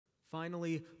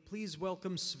Finally, please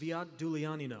welcome Sviat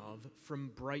Dulyaninov from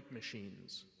Bright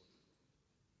Machines.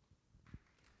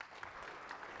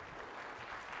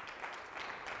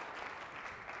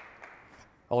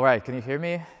 All right, can you hear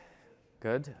me?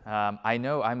 Good. I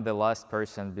know I'm the last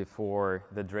person before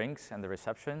the drinks and the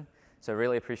reception, so I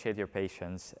really appreciate your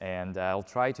patience, and I'll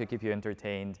try to keep you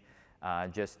entertained.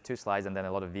 Just 2 slides and then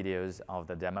a lot of videos of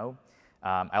the demo.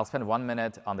 I'll spend 1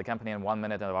 minute on the company and 1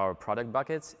 minute of our product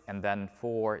buckets, and then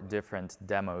 4 different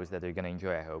demos that you're going to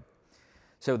enjoy, I hope.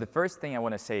 So the first thing I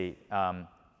want to say,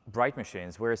 Bright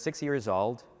Machines, we're 6 years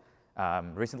old,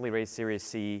 recently raised Series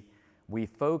C. We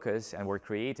focus and were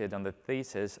created on the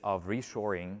thesis of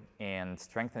reshoring and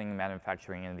strengthening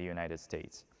manufacturing in the United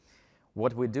States.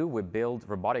 What we do, we build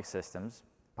robotic systems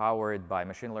powered by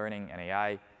machine learning and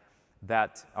AI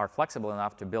that are flexible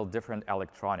enough to build different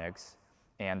electronics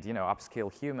and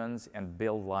upscale humans and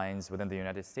build lines within the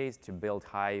United States to build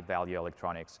high-value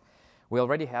electronics. We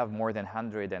already have more than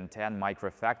 110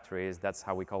 microfactories, that's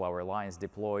how we call our lines,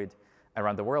 deployed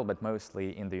around the world, but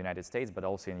mostly in the United States, but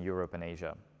also in Europe and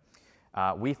Asia.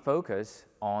 We focus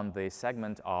on the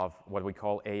segment of what we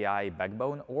call AI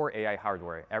backbone or AI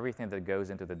hardware, everything that goes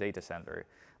into the data center,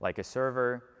 like a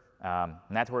server,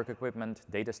 network equipment,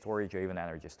 data storage, or even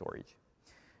energy storage.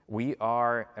 We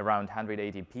are around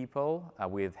 180 people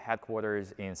with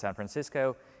headquarters in San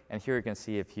Francisco, and here you can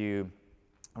see a few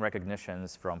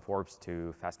recognitions from Forbes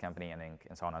to Fast Company and Inc.,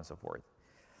 and so on and so forth.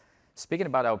 Speaking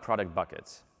about our product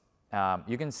buckets,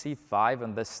 you can see 5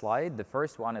 on this slide. The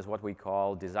first one is what we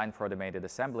call design for automated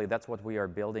assembly. That's what we are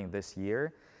building this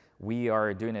year. We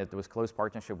are doing it with close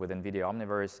partnership with NVIDIA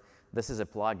Omniverse. This is a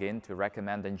plugin to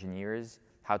recommend engineers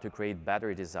how to create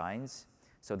better designs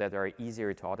so that they are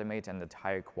easier to automate and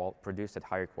produced at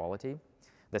higher quality.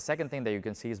 The second thing that you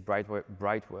can see is Bright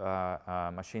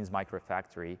Machines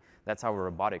Microfactory. That's our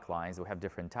robotic lines. We have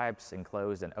different types,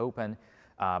 enclosed and open,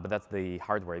 but that's the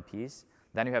hardware piece.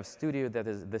 Then you have Studio,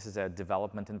 this is a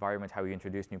development environment, how you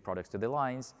introduce new products to the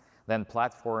lines. Then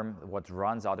Platform, what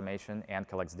runs automation and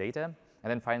collects data.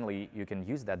 And then finally, you can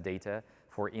use that data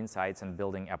for insights and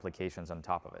building applications on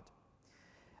top of it.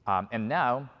 And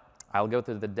now, I'll go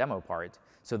to the demo part.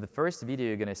 So the first video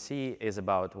you're going to see is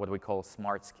about what we call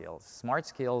smart skills. Smart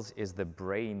skills is the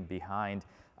brain behind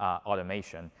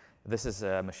automation. This is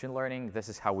machine learning. This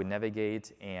is how we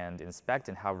navigate and inspect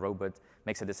and how a robot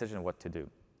makes a decision what to do.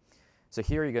 So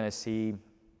here you're going to see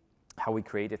how we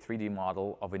create a 3D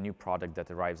model of a new product that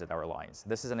arrives at our lines.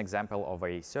 This is an example of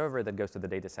a server that goes to the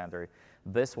data center.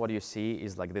 This, what you see,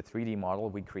 is like the 3D model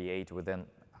we create within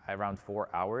around 4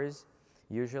 hours,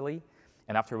 usually.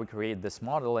 And after we create this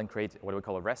model and create what we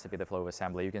call a recipe, the flow of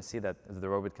assembly, you can see that the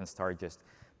robot can start just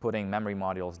putting memory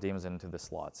modules, DIMMs into the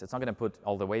slots. It's not going to put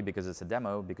all the way because it's a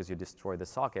demo, because you destroy the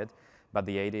socket, but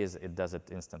the idea is it does it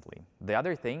instantly. The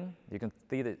other thing, you can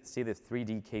see the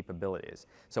 3D capabilities.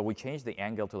 So we change the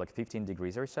angle to like 15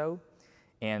 degrees or so,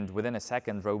 and within a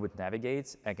second, robot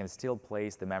navigates and can still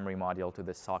place the memory module to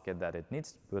the socket that it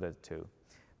needs to put it to.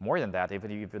 More than that, if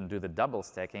you even do the double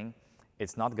stacking,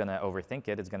 it's not going to overthink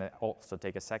it. It's going to also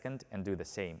take a second and do the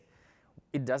same.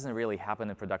 It doesn't really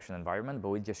happen in production environment,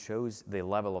 but it just shows the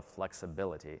level of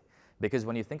flexibility. Because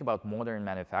when you think about modern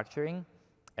manufacturing,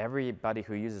 everybody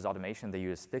who uses automation, they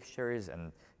use fixtures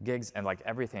and gigs, and like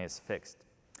everything is fixed.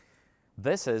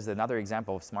 This is another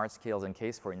example of smart skills in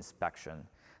case for inspection.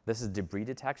 This is debris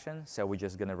detection, so we're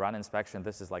just going to run inspection.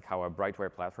 This is like how our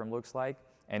Brightware platform looks like.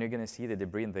 And you're going to see the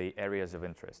debris in the areas of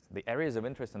interest. The areas of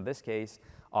interest in this case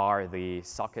are the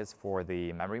sockets for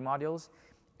the memory modules,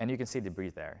 and you can see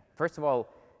debris there. First of all,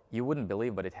 you wouldn't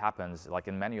believe, but it happens. Like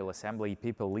in manual assembly,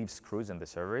 people leave screws in the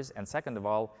servers. And second of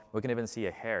all, we can even see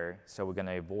a hair, so we're going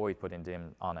to avoid putting DIMM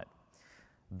on it.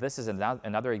 This is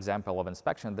another example of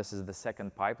inspection. This is the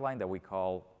second pipeline that we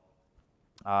call,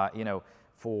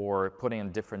 for putting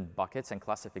in different buckets and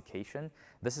classification.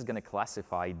 This is going to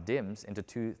classify DIMMs into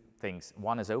 2 things.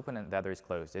 One is open and the other is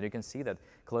closed. And you can see that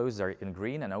closed are in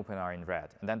green and open are in red.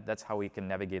 And that's how we can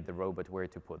navigate the robot where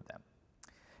to put them.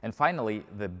 And finally,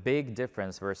 the big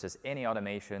difference versus any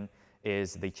automation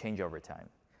is the changeover time.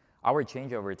 Our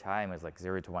changeover time is like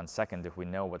 0 to 1 second if we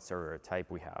know what server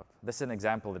type we have. This is an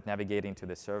example of navigating to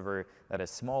the server that is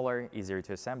smaller, easier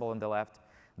to assemble on the left.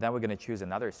 Then we're going to choose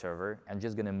another server and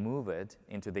just going to move it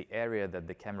into the area that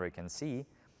the camera can see.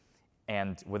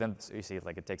 And within, so you see,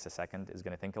 like it takes a second, it's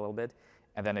going to think a little bit,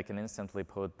 and then it can instantly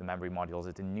put the memory modules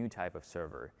into a new type of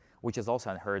server, which is also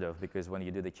unheard of because when you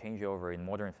do the changeover in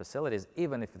modern facilities,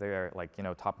 even if they're like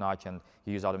top-notch and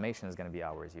you use automation, it's going to be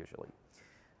hours usually.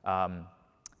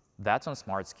 That's on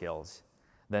smart skills.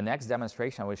 The next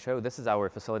demonstration I will show, this is our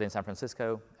facility in San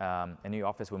Francisco, a new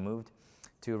office we moved.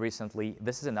 to recently.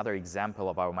 This is another example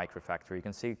of our microfactory. You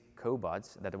can see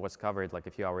cobots that was covered like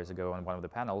a few hours ago on one of the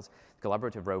panels,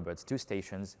 collaborative robots, 2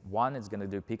 stations. One is going to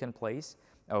do pick and place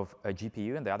of a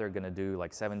GPU, and the other going to do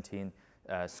like 17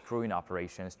 screwing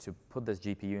operations to put this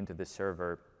GPU into the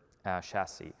server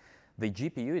chassis. The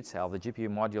GPU itself, the GPU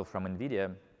module from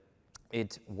NVIDIA,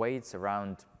 it weighs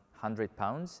around 100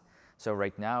 pounds. So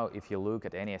right now, if you look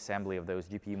at any assembly of those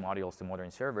GPU modules to modern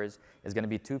servers, it's going to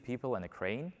be 2 people and a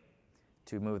crane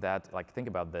to move that. Like, think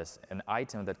about this, an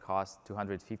item that costs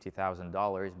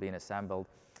 $250,000 being assembled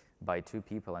by 2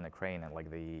 people and a crane, and like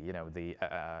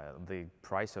the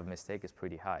price of mistake is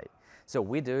pretty high. So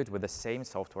we do it with the same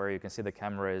software. You can see the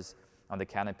cameras on the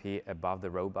canopy above the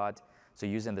robot. So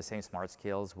using the same smart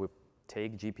skills, we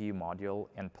take GPU module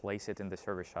and place it in the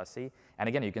server chassis. And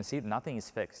again, you can see nothing is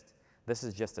fixed. This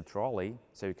is just a trolley,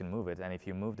 so you can move it. And if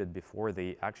you moved it before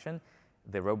the action,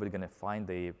 the robot is going to find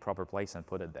the proper place and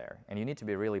put it there. And you need to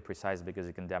be really precise because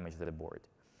you can damage the board.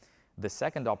 The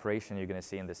second operation you're going to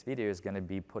see in this video is going to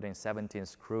be putting 17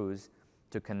 screws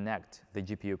to connect the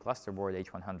GPU cluster board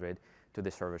H100 to the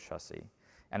server chassis.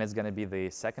 And it's going to be the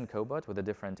second cobot with a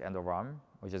different end of arm,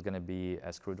 which is going to be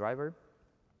a screwdriver.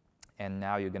 And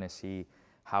now you're going to see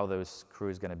how those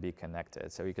screws are going to be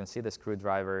connected. So you can see the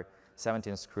screwdriver,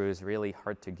 17 screws, really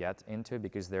hard to get into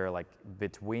because they're like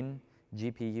between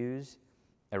GPUs,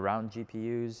 around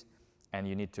GPUs, and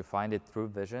you need to find it through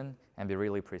vision and be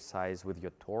really precise with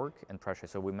your torque and pressure.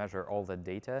 So we measure all the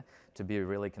data to be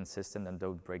really consistent and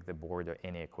don't break the board or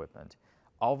any equipment.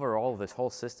 Overall, this whole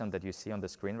system that you see on the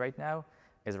screen right now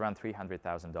is around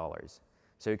 $300,000.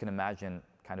 So you can imagine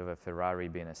kind of a Ferrari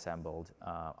being assembled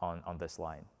on this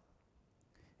line.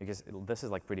 Because this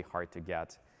is like pretty hard to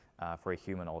get for a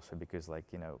human also because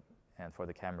and for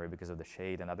the camera because of the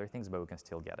shade and other things, but we can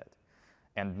still get it.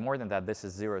 And more than that, this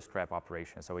is zero scrap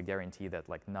operation. So we guarantee that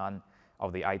like none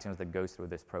of the items that goes through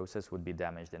this process would be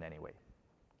damaged in any way.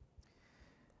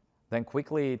 Then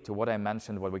quickly to what I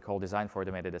mentioned, what we call design for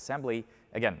automated assembly.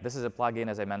 Again, this is a plugin,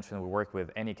 as I mentioned. We work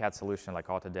with any CAD solution like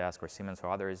Autodesk or Siemens or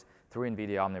others through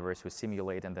NVIDIA Omniverse. We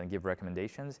simulate and then give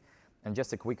recommendations. And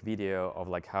just a quick video of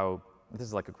like how, this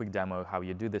is like a quick demo, how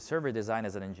you do the server design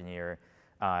as an engineer.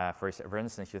 For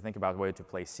instance, you think about where to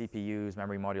place CPUs,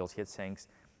 memory modules, heat sinks.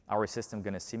 Our system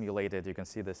going to simulate it. You can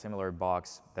see the similar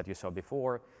box that you saw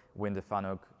before, with the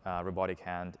Fanuc robotic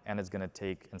hand, and it's going to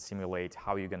take and simulate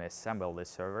how you're going to assemble this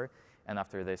server. And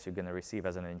after this, you're going to receive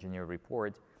as an engineer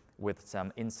report with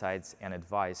some insights and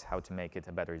advice how to make it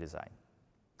a better design.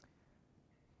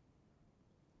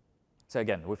 So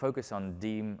again, we focus on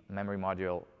DIMM memory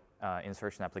module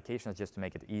insertion applications just to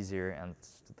make it easier and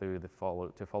to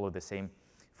follow the same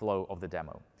flow of the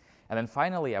demo. And then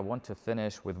finally, I want to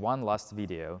finish with one last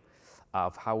video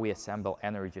of how we assemble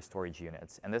energy storage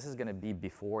units. And this is going to be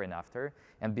before and after.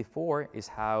 And before is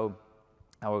how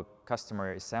our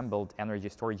customer assembled energy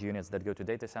storage units that go to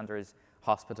data centers,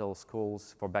 hospitals,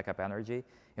 schools for backup energy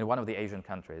in one of the Asian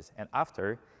countries. And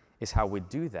after is how we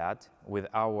do that with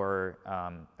our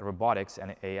robotics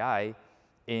and AI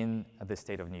in the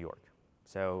state of New York.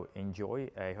 So enjoy.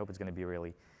 I hope it's going to be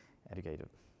really educative.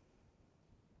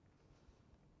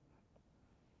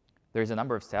 There's a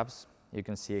number of steps. You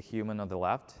can see a human on the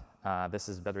left. This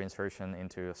is battery insertion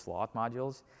into slot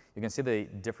modules. You can see the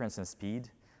difference in speed.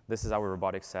 This is our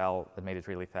robotic cell that made it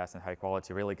really fast and high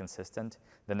quality, really consistent.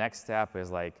 The next step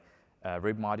is like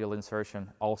rib module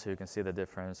insertion. Also, you can see the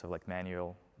difference of like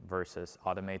manual versus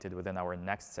automated within our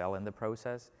next cell in the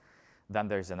process. Then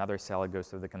there's another cell that goes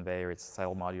through the conveyor. It's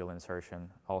cell module insertion.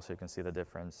 Also, you can see the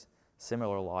difference.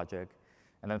 Similar logic.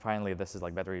 And then finally, this is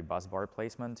like battery bus bar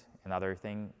placement, another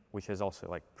thing, which is also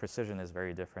like precision is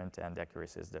very different and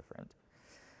accuracy is different.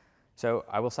 So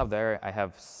I will stop there. I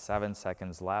have 7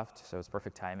 seconds left, so it's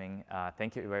perfect timing.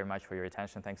 Thank you very much for your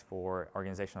attention. Thanks for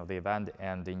organization of the event,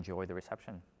 and enjoy the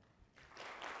reception.